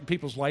on certain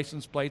people's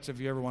license plates if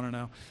you ever want to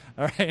know.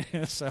 All right,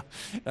 so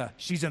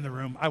she's in the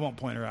room. I won't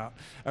point her out.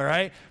 All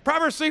right,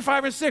 Proverbs 3,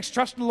 5, and 6.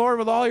 Trust in the Lord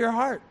with all your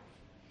heart,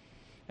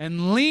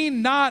 and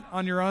lean not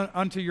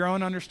unto your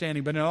own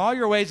understanding, but in all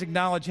your ways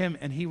acknowledge Him,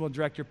 and He will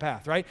direct your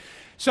path. Right.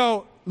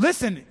 So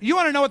listen, you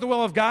want to know what the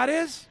will of God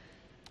is?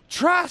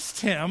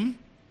 Trust Him.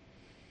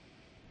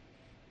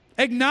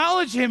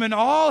 Acknowledge Him in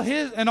all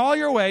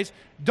your ways.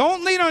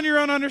 Don't lean on your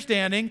own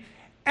understanding,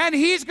 and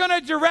He's going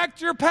to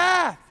direct your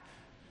path.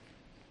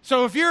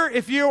 So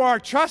if you are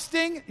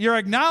trusting, you're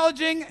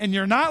acknowledging, and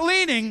you're not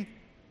leaning,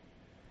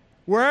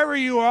 wherever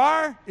you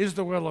are is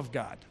the will of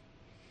God.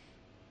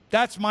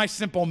 That's my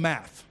simple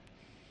math.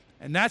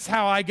 And that's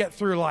how I get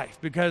through life,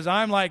 because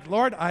I'm like,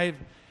 Lord, I've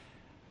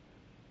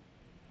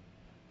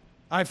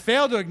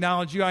failed to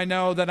acknowledge You. I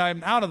know that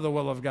I'm out of the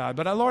will of God.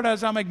 But Lord,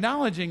 as I'm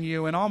acknowledging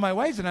You in all my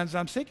ways and as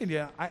I'm seeking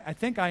You, I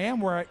think I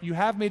am where You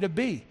have me to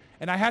be.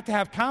 And I have to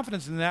have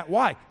confidence in that.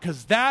 Why?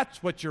 Because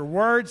that's what Your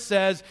Word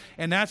says,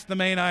 and that's the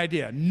main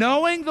idea.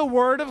 Knowing the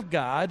Word of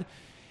God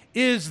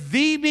is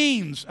the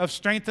means of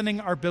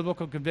strengthening our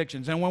biblical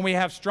convictions. And when we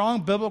have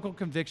strong biblical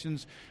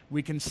convictions,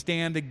 we can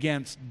stand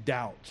against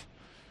doubt.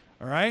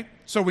 All right?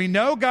 So we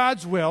know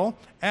God's will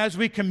as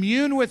we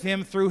commune with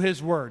Him through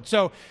His Word.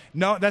 So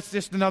no, that's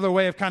just another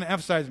way of kind of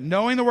emphasizing.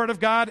 Knowing the Word of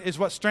God is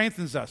what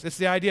strengthens us. It's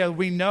the idea that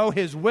we know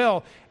His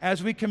will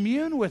as we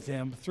commune with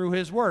Him through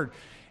His Word.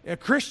 A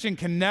Christian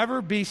can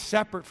never be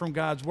separate from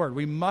God's Word.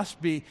 It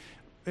must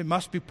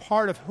be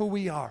part of who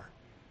we are.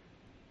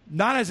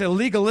 Not as a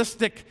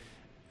legalistic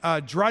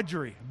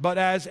drudgery, but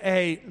as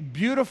a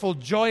beautiful,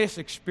 joyous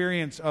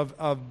experience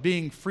of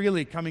being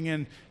freely coming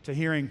in to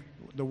hearing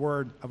the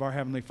Word of our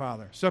Heavenly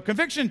Father. So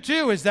conviction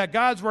 2 is that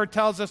God's Word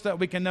tells us that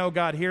we can know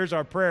God hears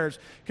our prayers.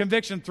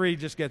 Conviction 3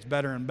 just gets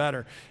better and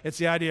better. It's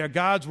the idea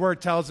God's Word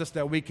tells us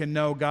that we can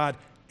know God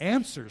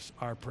answers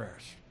our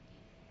prayers.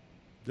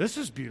 This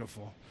is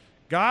beautiful.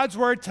 God's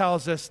Word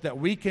tells us that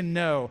we can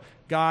know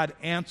God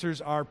answers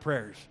our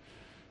prayers.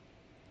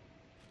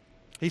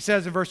 He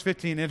says in verse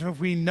 15, and if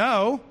we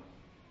know,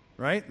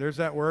 right, there's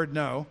that word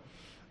know.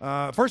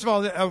 First of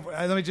all,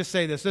 let me just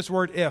say this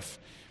word if.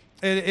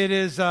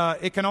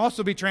 It can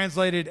also be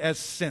translated as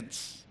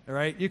since, all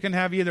right? You can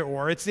have either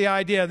or. It's the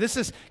idea, this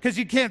is, because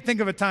you can't think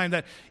of a time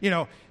that,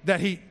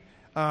 that He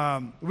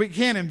we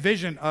can't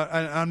envision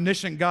an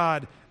omniscient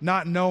God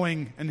not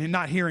knowing and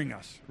not hearing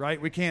us, right?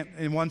 We can't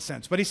in one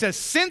sense. But he says,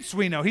 since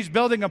we know, he's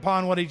building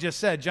upon what he just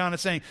said. John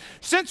is saying,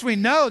 since we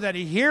know that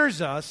he hears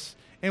us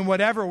in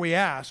whatever we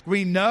ask,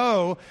 we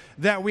know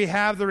that we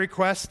have the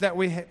requests that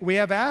we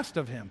have asked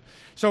of him.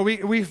 So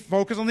we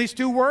focus on these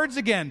two words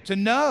again, to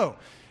know.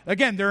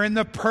 Again, they're in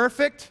the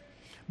perfect,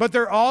 but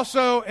they're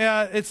also,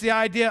 it's the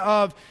idea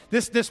of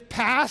this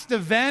past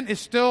event is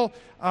still,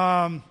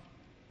 let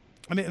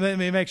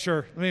me make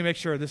sure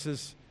this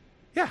is,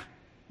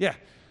 yeah.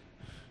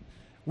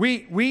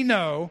 We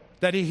know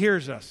that he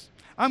hears us.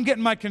 I'm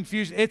getting my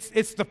confusion.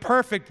 It's the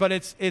perfect, but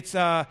it's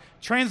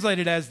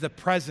translated as the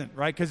present,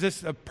 right? Because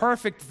this a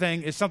perfect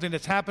thing is something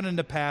that's happened in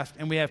the past,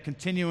 and we have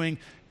continuing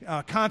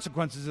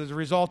consequences as a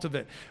result of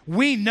it.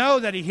 We know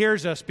that he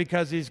hears us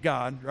because he's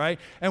God, right?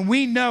 And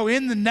we know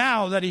in the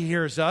now that he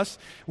hears us.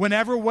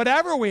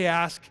 Whatever we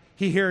ask,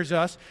 he hears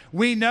us.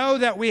 We know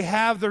that we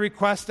have the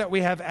request that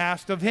we have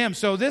asked of him.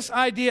 So this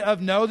idea of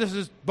know,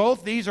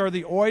 both these are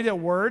the oida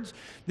words.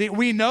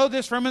 We know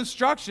this from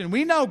instruction.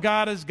 We know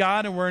God is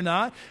God and we're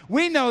not.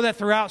 We know that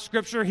throughout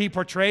Scripture he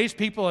portrays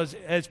people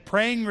as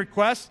praying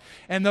requests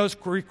and those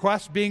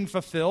requests being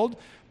fulfilled.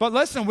 But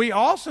listen, we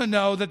also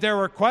know that there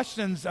were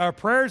questions,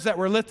 prayers that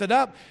were lifted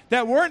up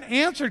that weren't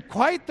answered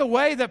quite the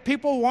way that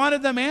people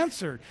wanted them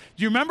answered.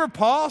 Do you remember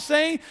Paul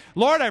saying,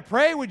 Lord, I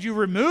pray, would you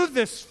remove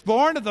this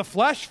thorn of the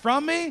flesh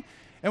from me?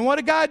 And what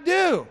did God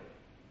do?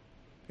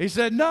 He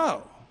said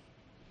no.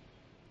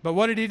 But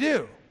what did he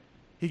do?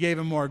 He gave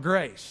him more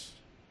grace.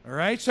 All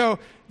right? So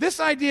this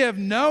idea of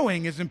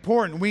knowing is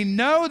important. We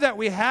know that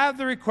we have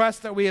the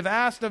request that we have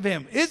asked of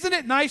him. Isn't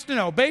it nice to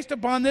know, based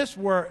upon this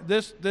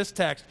this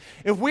text,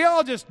 if we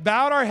all just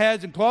bowed our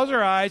heads and closed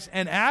our eyes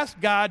and asked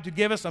God to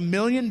give us $1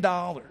 million,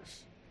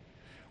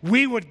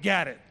 we would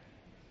get it.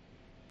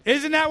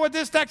 Isn't that what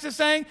this text is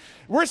saying?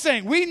 We're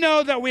saying we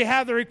know that we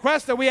have the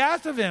request that we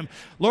asked of him.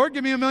 Lord,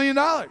 give me $1 million.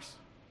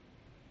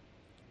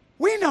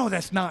 We know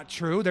that's not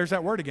true. There's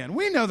that word again.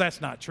 We know that's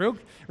not true,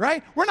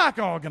 right? We're not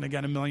all going to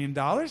get $1 million.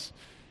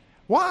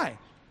 Why?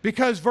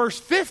 Because verse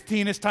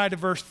 15 is tied to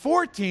verse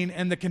 14,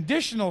 and the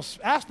conditional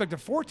aspect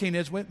of 14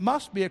 is it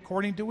must be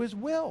according to his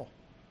will.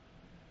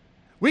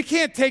 We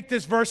can't take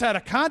this verse out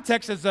of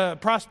context as the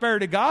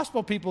prosperity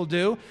gospel people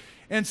do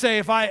and say,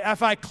 if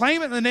I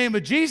claim it in the name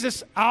of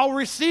Jesus, I'll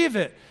receive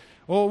it.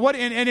 Well,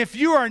 and if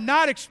you are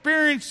not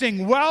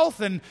experiencing wealth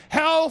and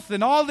health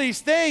and all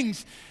these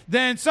things,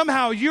 then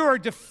somehow you are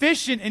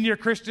deficient in your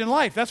Christian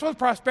life. That's what the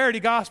prosperity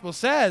gospel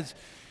says.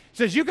 It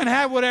says you can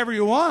have whatever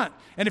you want,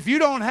 and if you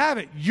don't have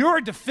it,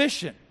 you're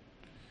deficient.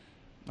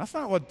 That's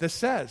not what this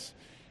says.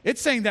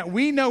 It's saying that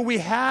we know we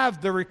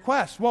have the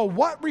request. Well,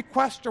 what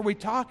request are we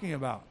talking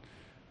about?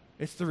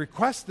 It's the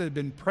requests that have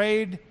been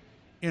prayed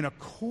in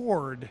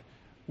accord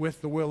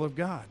with the will of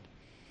God.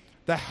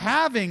 The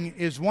having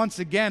is once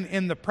again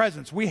in the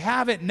presence. We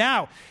have it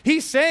now.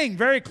 He's saying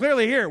very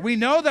clearly here, we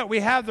know that we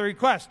have the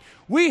request.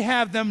 We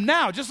have them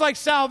now, just like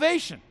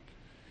salvation.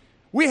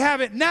 We have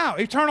it now.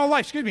 Eternal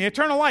life,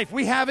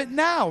 we have it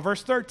now,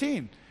 verse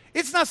 13.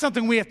 It's not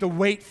something we have to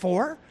wait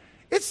for.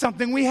 It's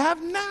something we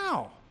have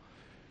now.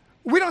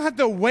 We don't have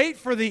to wait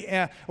for we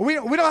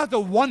don't have to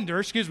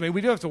wonder,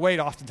 we do have to wait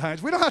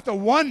oftentimes. We don't have to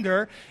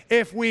wonder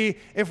if we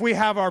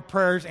have our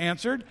prayers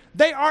answered.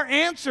 They are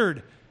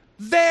answered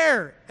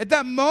there at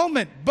that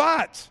moment.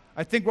 But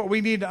I think what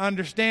we need to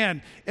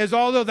understand is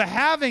although the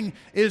having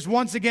is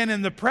once again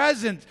in the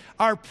present,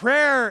 our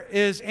prayer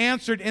is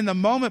answered in the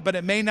moment, but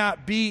it may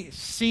not be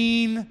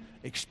seen,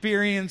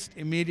 experienced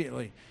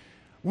immediately.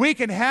 We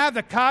can have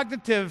the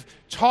cognitive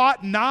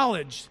taught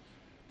knowledge,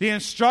 the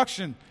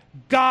instruction.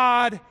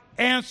 God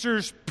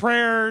answers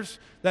prayers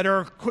that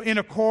are in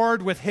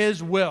accord with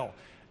his will.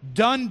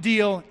 Done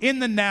deal in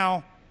the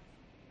now.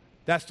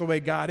 That's the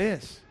way God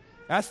is.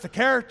 That's the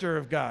character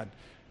of God.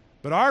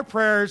 But our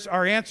prayers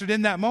are answered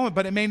in that moment,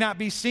 but it may not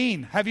be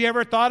seen. Have you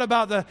ever thought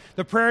about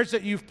the prayers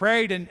that you've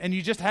prayed and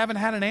you just haven't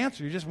had an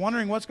answer? You're just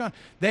wondering what's going on.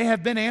 They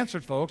have been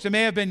answered, folks. It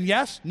may have been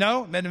yes,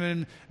 no, it may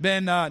have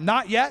been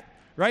not yet,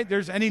 right?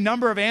 There's any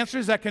number of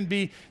answers that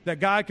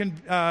God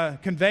can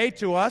convey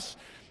to us.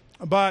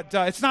 But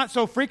it's not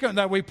so frequent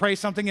that we pray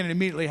something and it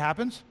immediately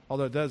happens,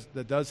 although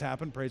that does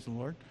happen, praise the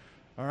Lord.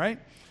 All right?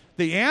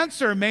 The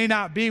answer may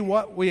not be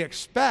what we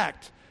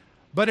expect,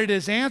 but it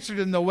is answered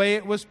in the way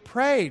it was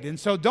prayed. And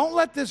so don't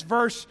let this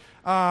verse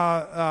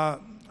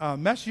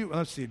mess you.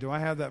 Let's see, do I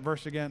have that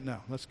verse again? No,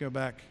 let's go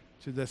back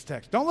to this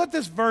text. Don't let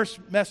this verse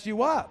mess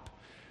you up.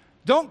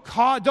 Don't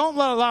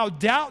allow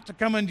doubt to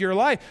come into your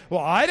life.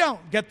 Well, I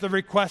don't get the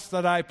requests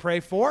that I pray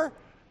for.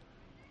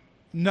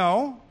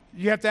 No,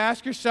 you have to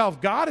ask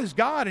yourself, God is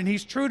God, and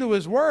he's true to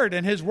his word,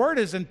 and his word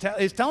is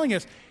telling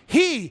us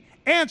he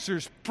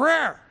answers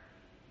prayer.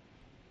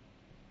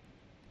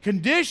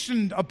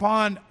 Conditioned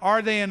upon,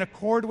 are they in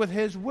accord with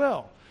his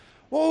will?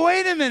 Well,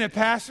 wait a minute,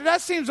 Pastor.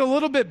 That seems a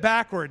little bit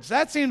backwards.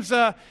 That seems,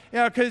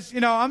 because,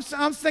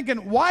 I'm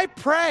thinking, why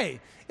pray?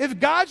 If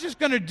God's just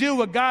going to do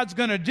what God's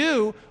going to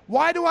do,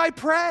 why do I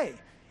pray?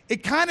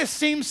 It kind of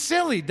seems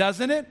silly,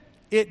 doesn't it?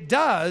 It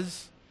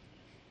does,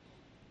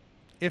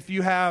 if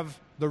you have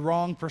the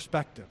wrong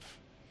perspective.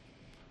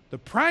 The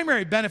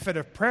primary benefit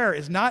of prayer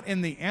is not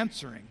in the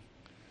answering,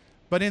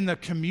 but in the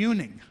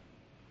communing.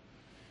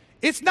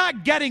 It's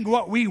not getting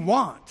what we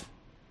want.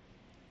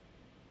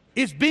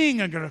 It's being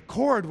in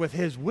accord with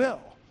His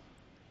will.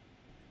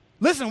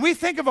 Listen, we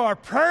think of our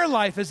prayer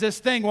life as this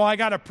thing, well, I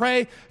got to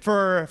pray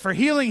for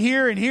healing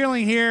here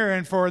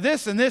and for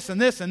this and this and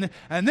this and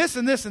this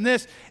and this and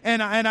this.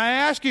 And I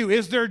ask you,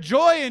 is there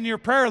joy in your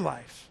prayer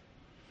life?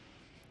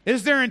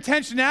 Is there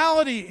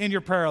intentionality in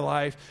your prayer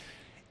life?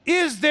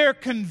 Is there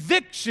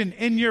conviction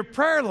in your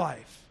prayer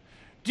life?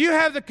 Do you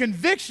have the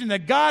conviction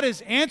that God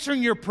is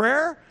answering your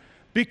prayer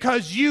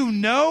because you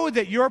know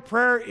that your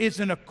prayer is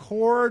in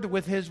accord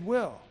with His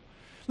will?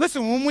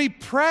 Listen, when we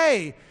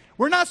pray,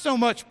 we're not so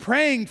much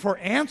praying for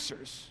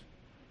answers.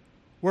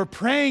 We're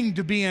praying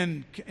to be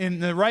in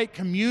the right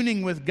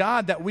communing with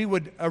God, that we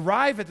would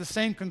arrive at the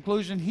same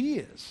conclusion He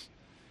is.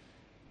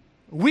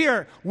 We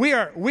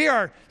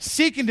are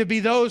seeking to be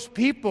those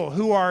people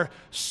who are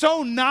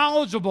so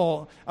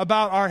knowledgeable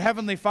about our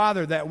Heavenly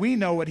Father that we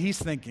know what He's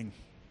thinking.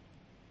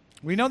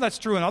 We know that's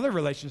true in other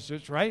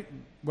relationships, right?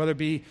 Whether it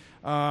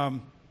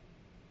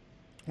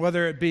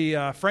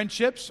be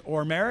friendships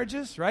or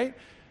marriages, right?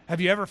 Have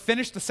you ever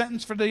finished the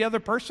sentence for the other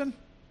person?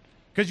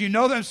 Because you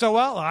know them so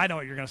well. I know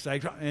what you're going to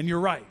say, and you're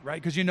right?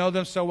 Because you know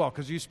them so well,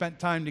 because you spent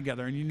time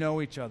together and you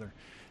know each other.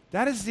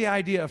 That is the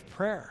idea of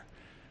prayer.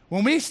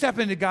 When we step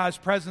into God's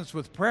presence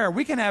with prayer,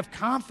 we can have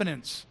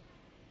confidence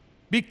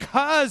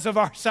because of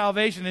our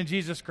salvation in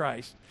Jesus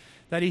Christ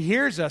that He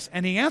hears us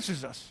and He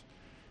answers us.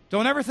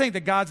 Don't ever think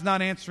that God's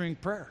not answering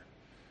prayer.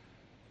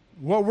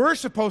 What we're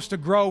supposed to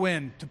grow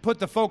in, to put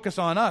the focus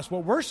on us,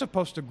 what we're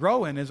supposed to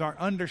grow in is our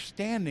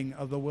understanding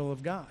of the will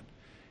of God.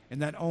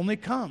 And that only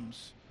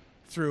comes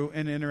through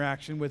an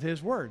interaction with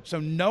His Word.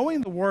 So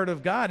knowing the Word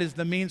of God is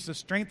the means to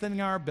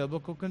strengthening our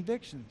biblical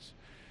convictions.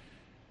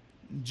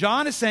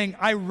 John is saying,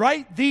 I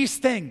write these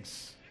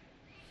things.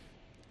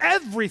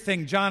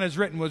 Everything John has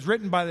written was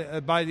written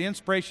by the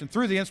inspiration,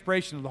 through the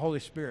inspiration of the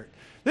Holy Spirit.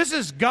 This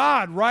is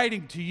God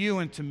writing to you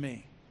and to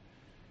me.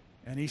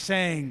 And He's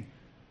saying,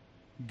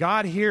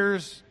 God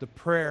hears the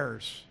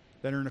prayers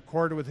that are in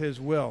accord with His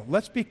will.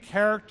 Let's be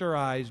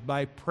characterized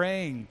by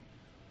praying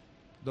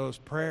those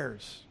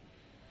prayers.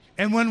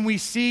 And when we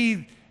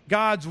see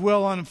God's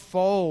will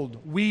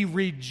unfold, we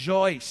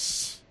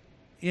rejoice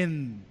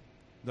in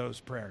those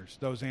prayers,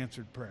 those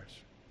answered prayers.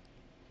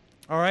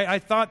 All right, I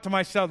thought to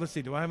myself, let's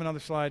see, do I have another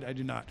slide? I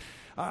do not.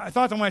 I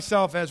thought to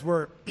myself as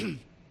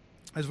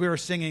we were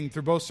singing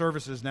through both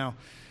services now,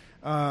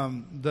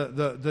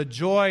 the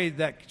joy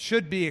that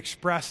should be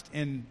expressed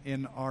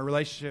in our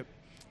relationship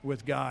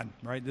with God,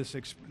 right?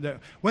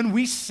 When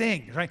we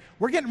sing, right?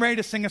 We're getting ready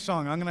to sing a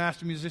song. I'm going to ask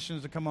the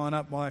musicians to come on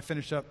up while I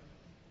finish up.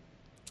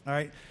 All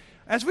right?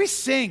 As we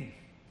sing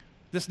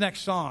this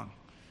next song,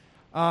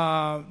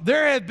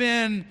 there have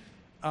been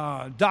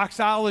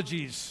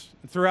doxologies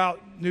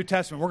throughout New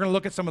Testament. We're going to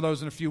look at some of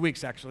those in a few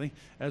weeks, actually,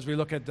 as we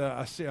look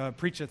at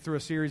preach it through a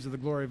series of the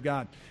glory of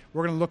God.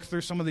 We're going to look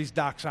through some of these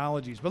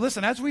doxologies. But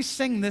listen, as we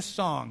sing this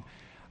song,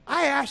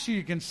 I ask you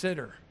to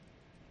consider,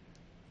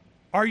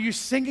 are you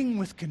singing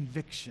with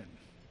conviction,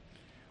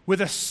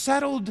 with a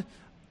settled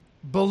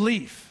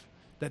belief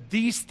that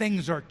these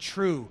things are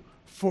true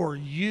for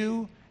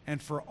you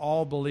and for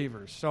all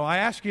believers? So I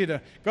ask you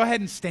to go ahead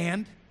and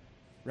stand,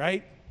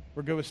 right?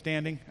 We're good with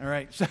standing? All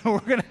right, so we're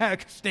going to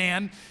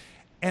stand,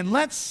 and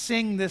let's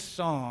sing this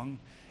song,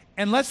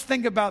 and let's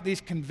think about these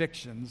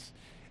convictions.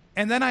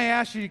 And then I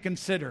ask you to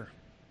consider,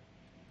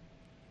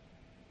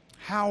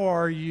 how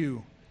are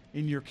you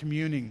in your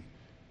communing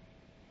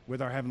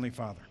with our Heavenly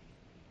Father?